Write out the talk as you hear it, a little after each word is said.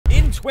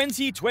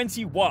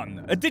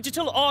2021, a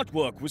digital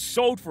artwork was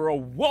sold for a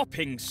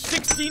whopping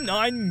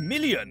 69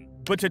 million.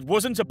 But it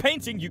wasn't a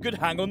painting you could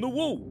hang on the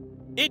wall.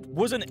 It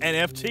was an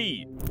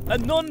NFT, a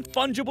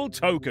non-fungible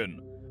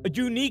token, a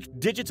unique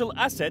digital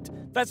asset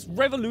that's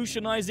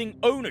revolutionizing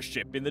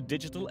ownership in the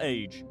digital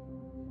age.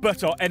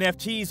 But are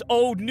NFTs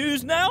old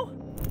news now?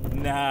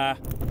 Nah,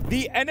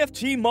 the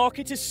NFT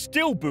market is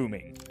still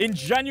booming. In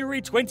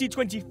January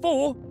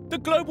 2024, the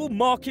global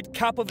market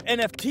cap of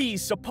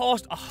NFTs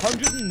surpassed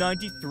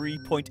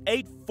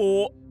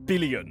 193.84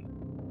 billion,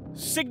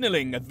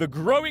 signaling the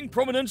growing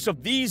prominence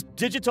of these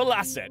digital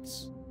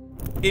assets.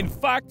 In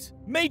fact,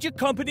 major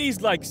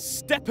companies like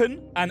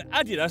Steppen and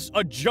Adidas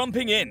are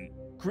jumping in,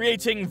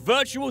 creating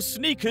virtual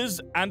sneakers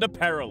and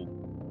apparel.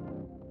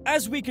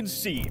 As we can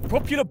see,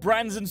 popular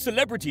brands and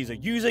celebrities are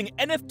using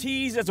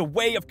NFTs as a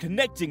way of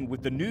connecting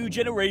with the new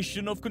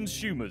generation of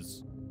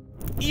consumers.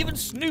 Even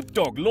Snoop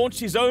Dogg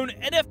launched his own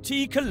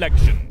NFT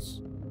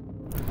collections.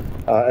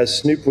 As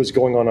Snoop was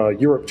going on a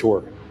Europe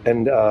tour,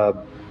 and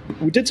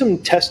we did some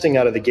testing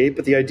out of the gate,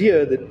 but the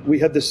idea that we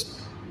had this,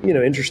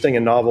 interesting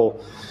and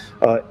novel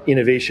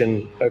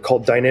innovation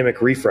called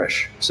dynamic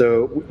refresh.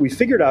 So we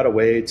figured out a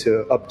way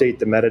to update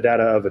the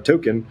metadata of a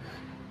token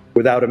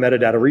without a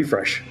metadata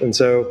refresh. And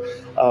so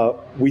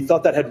we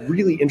thought that had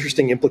really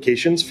interesting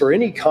implications for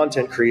any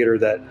content creator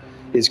that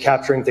is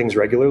capturing things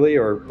regularly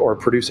or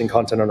producing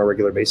content on a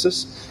regular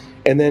basis.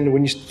 And then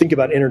when you think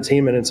about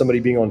entertainment and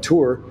somebody being on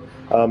tour,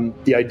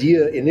 the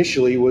idea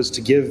initially was to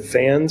give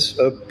fans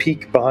a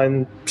peek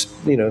behind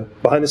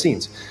the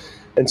scenes.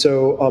 And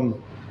so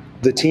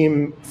the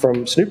team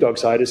from Snoop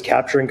Dogg's side is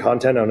capturing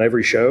content on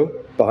every show,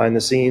 behind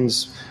the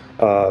scenes,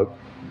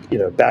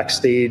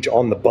 backstage,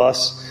 on the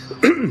bus,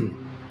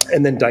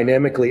 and then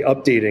dynamically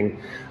updating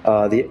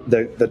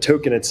the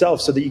token itself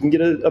so that you can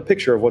get a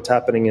picture of what's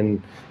happening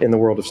in the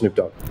world of Snoop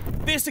Dogg.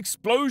 This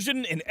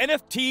explosion in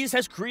NFTs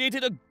has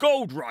created a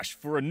gold rush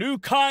for a new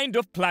kind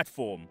of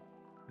platform,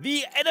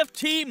 the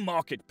NFT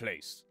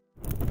Marketplace.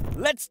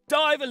 Let's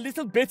dive a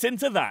little bit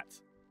into that.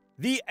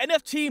 The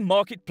NFT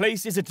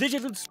Marketplace is a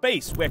digital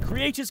space where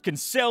creators can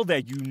sell their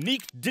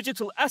unique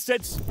digital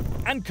assets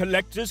and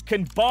collectors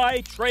can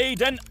buy,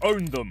 trade, and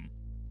own them.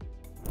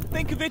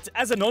 Think of it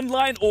as an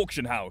online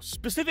auction house,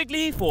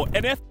 specifically for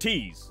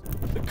NFTs.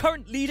 The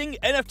current leading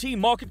NFT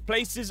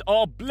marketplaces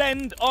are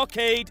Blend,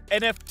 Arcade,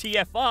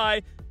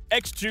 NFTFI,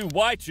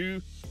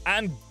 X2Y2,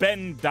 and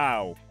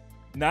BendDAO.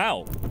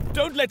 Now,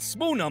 don't let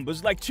small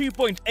numbers like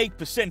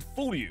 2.8%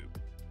 fool you.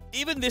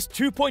 Even this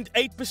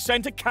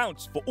 2.8%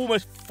 accounts for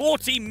almost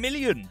 40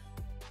 million.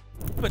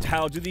 But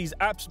how do these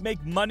apps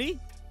make money?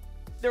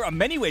 There are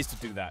many ways to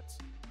do that.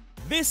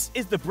 This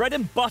is the bread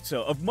and butter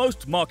of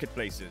most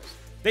marketplaces.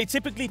 They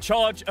typically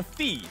charge a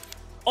fee,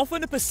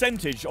 often a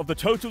percentage of the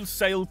total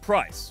sale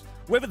price,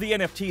 whether the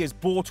NFT is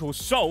bought or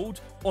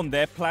sold on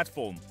their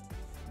platform.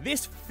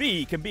 This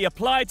fee can be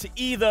applied to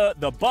either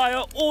the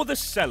buyer or the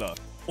seller,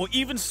 or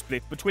even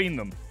split between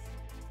them.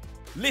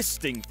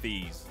 Listing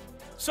fees.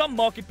 Some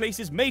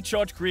marketplaces may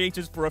charge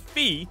creators for a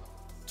fee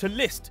to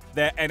list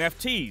their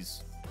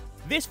NFTs.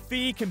 This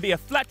fee can be a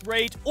flat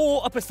rate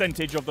or a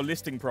percentage of the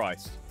listing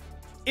price.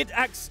 It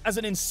acts as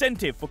an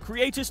incentive for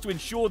creators to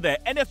ensure their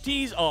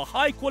NFTs are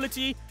high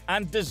quality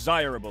and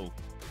desirable.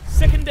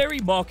 Secondary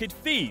market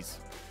fees.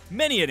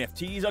 Many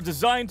NFTs are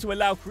designed to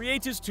allow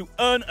creators to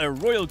earn a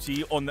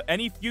royalty on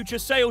any future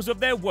sales of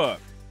their work.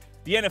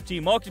 The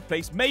NFT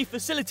Marketplace may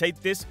facilitate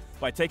this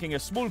by taking a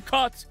small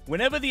cut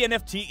whenever the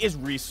NFT is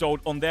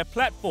resold on their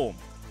platform.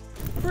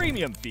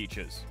 Premium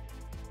features.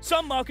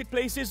 Some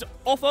marketplaces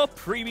offer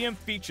premium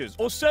features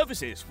or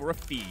services for a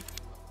fee.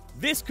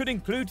 This could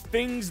include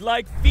things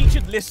like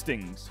featured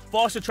listings,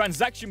 faster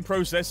transaction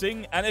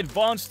processing, and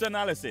advanced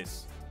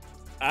analysis.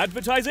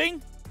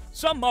 Advertising?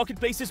 Some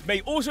marketplaces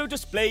may also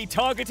display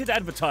targeted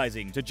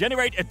advertising to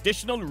generate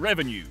additional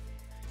revenue.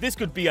 This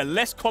could be a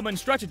less common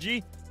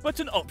strategy, but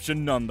an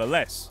option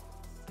nonetheless.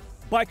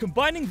 By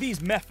combining these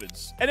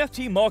methods,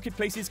 NFT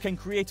marketplaces can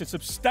create a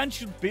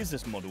substantial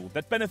business model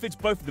that benefits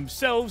both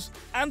themselves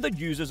and the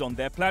users on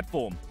their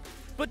platform.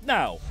 But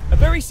now, a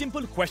very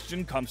simple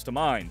question comes to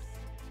mind.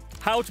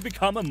 How to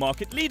become a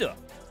market leader?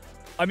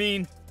 I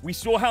mean, we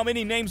saw how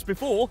many names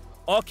before: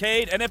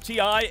 Arcade,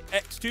 NFTI,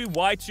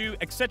 X2Y2,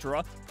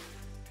 etc.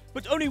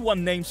 But only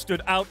one name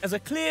stood out as a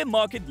clear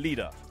market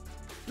leader: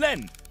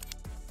 Blend.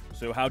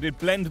 So how did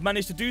Blend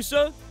manage to do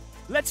so?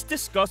 Let's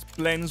discuss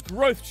Blend's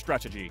growth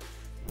strategy.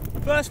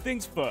 First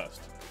things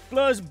first,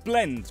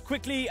 Blend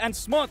quickly and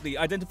smartly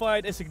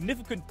identified a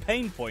significant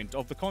pain point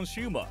of the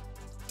consumer: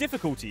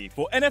 difficulty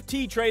for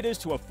NFT traders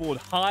to afford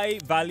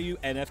high-value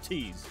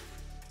NFTs.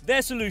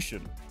 Their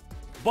solution: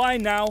 buy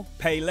now,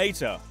 pay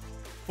later.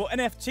 For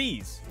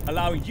NFTs,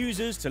 allowing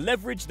users to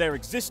leverage their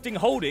existing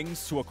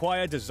holdings to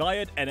acquire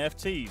desired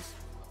NFTs.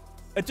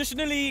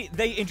 Additionally,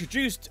 they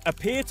introduced a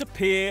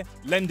peer-to-peer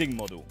lending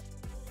model.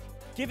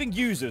 giving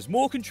users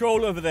more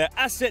control over their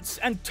assets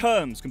and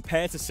terms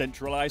compared to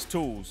centralized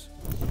tools.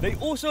 They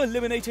also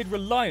eliminated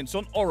reliance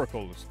on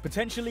oracles,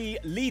 potentially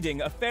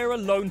leading a fairer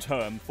loan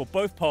term for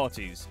both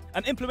parties,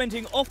 and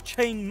implementing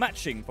off-chain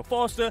matching for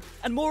faster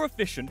and more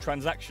efficient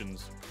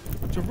transactions.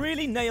 To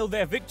really nail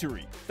their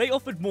victory, they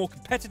offered more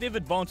competitive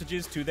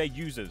advantages to their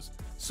users,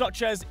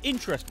 such as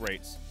interest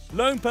rates,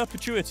 loan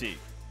perpetuity,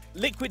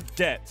 liquid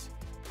debt,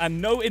 and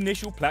no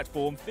initial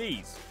platform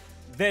fees.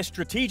 Their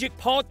strategic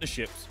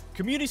partnerships,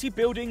 community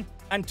building,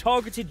 and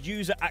targeted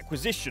user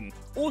acquisition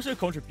also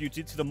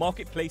contributed to the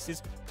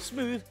marketplace's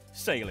smooth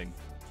sailing.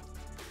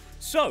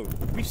 So,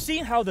 we've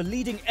seen how the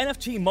leading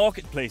NFT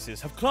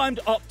marketplaces have climbed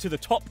up to the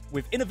top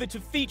with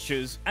innovative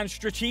features and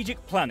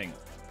strategic planning.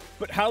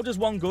 But how does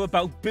one go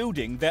about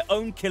building their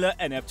own killer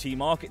NFT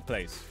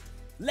marketplace?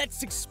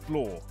 Let's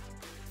explore.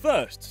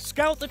 First,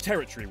 scout the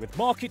territory with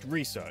market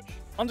research.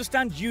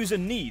 Understand user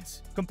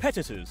needs,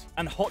 competitors,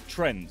 and hot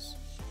trends.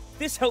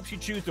 This helps you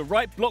choose the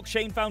right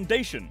blockchain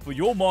foundation for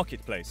your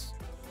marketplace.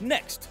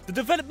 Next, the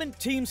development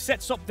team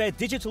sets up their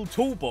digital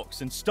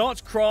toolbox and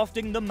starts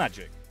crafting the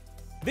magic.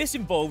 This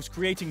involves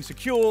creating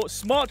secure,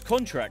 smart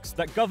contracts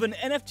that govern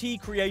NFT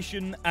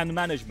creation and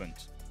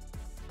management.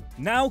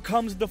 Now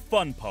comes the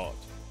fun part: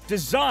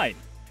 design.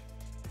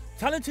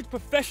 Talented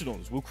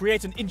professionals will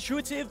create an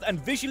intuitive and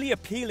visually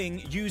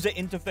appealing user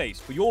interface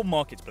for your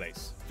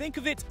marketplace. Think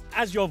of it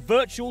as your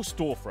virtual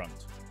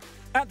storefront.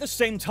 At the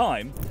same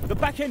time, the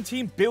backend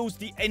team builds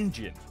the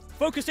engine,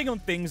 focusing on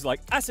things like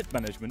asset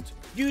management,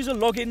 user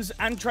logins,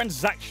 and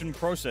transaction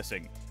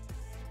processing.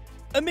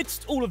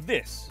 Amidst all of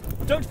this,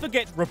 don't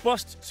forget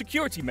robust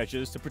security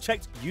measures to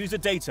protect user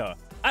data,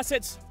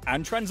 assets,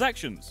 and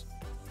transactions.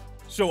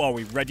 So are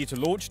we ready to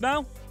launch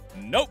now?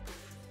 Nope!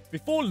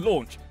 Before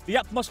launch, the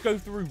app must go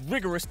through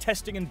rigorous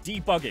testing and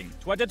debugging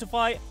to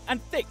identify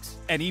and fix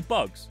any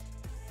bugs.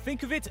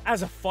 Think of it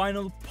as a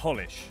final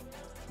polish.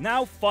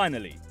 Now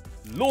finally,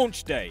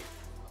 launch day.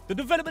 The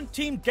development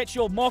team gets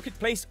your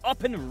marketplace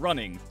up and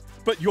running,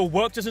 but your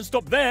work doesn't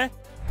stop there.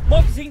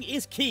 Marketing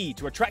is key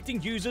to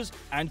attracting users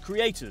and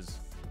creators.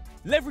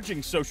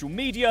 Leveraging social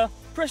media,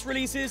 press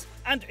releases,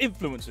 and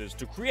influencers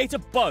to create a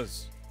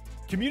buzz.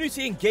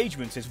 Community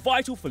engagement is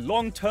vital for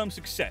long-term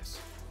success.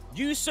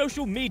 Use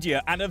social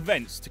media and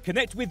events to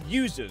connect with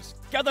users,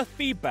 gather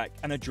feedback,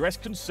 and address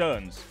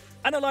concerns.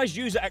 Analyze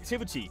user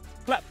activity,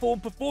 platform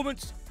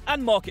performance,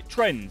 and market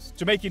trends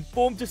to make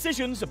informed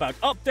decisions about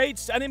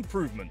updates and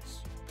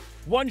improvements.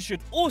 One should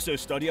also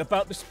study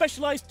about the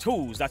specialized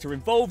tools that are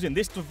involved in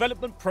this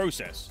development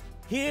process.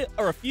 Here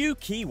are a few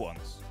key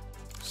ones.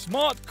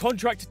 Smart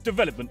contract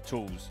development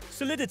tools,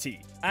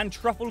 Solidity and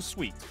Truffle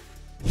Suite.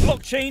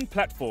 Blockchain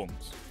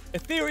platforms,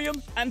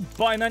 Ethereum and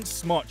Binance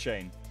Smart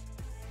Chain.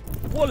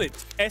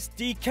 Wallet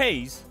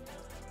SDKs,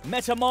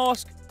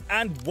 MetaMask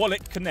and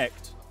Wallet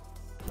Connect.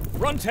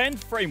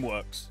 Front-end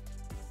frameworks,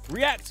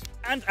 React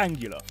and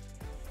Angular.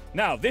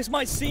 Now, this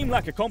might seem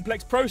like a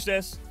complex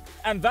process,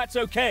 and that's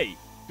okay,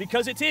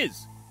 because it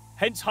is.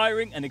 Hence,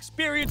 hiring an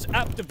experienced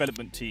app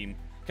development team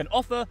can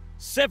offer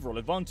several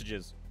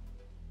advantages.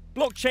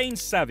 Blockchain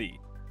savvy.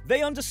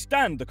 They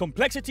understand the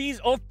complexities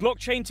of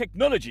blockchain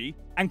technology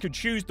and can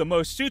choose the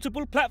most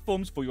suitable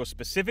platforms for your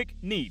specific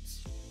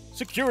needs.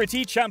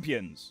 Security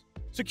champions.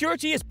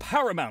 Security is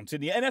paramount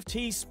in the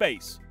NFT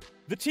space.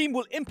 The team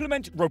will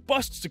implement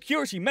robust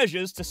security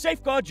measures to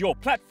safeguard your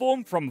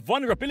platform from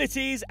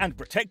vulnerabilities and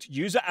protect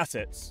user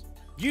assets.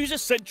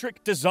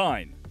 User-centric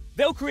design.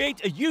 They'll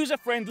create a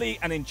user-friendly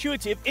and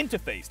intuitive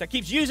interface that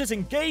keeps users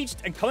engaged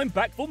and coming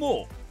back for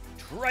more.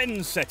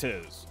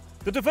 Trendsetters.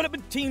 The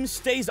development team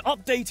stays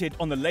updated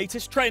on the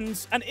latest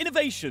trends and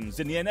innovations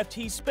in the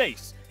NFT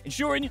space,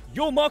 ensuring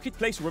your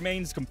marketplace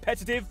remains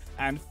competitive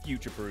and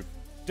future-proof.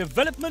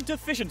 Development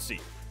efficiency.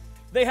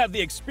 They have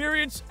the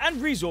experience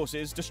and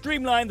resources to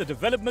streamline the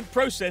development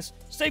process,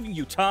 saving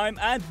you time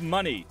and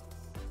money.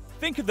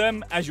 Think of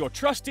them as your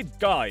trusted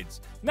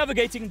guides,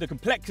 navigating the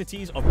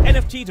complexities of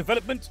NFT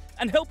development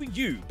and helping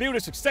you build a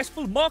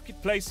successful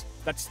marketplace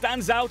that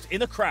stands out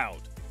in a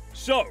crowd.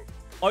 So,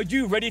 are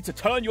you ready to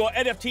turn your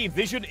NFT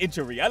vision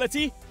into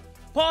reality?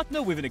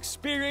 Partner with an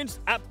experienced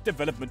app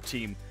development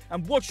team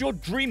and watch your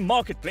dream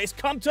marketplace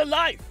come to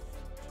life!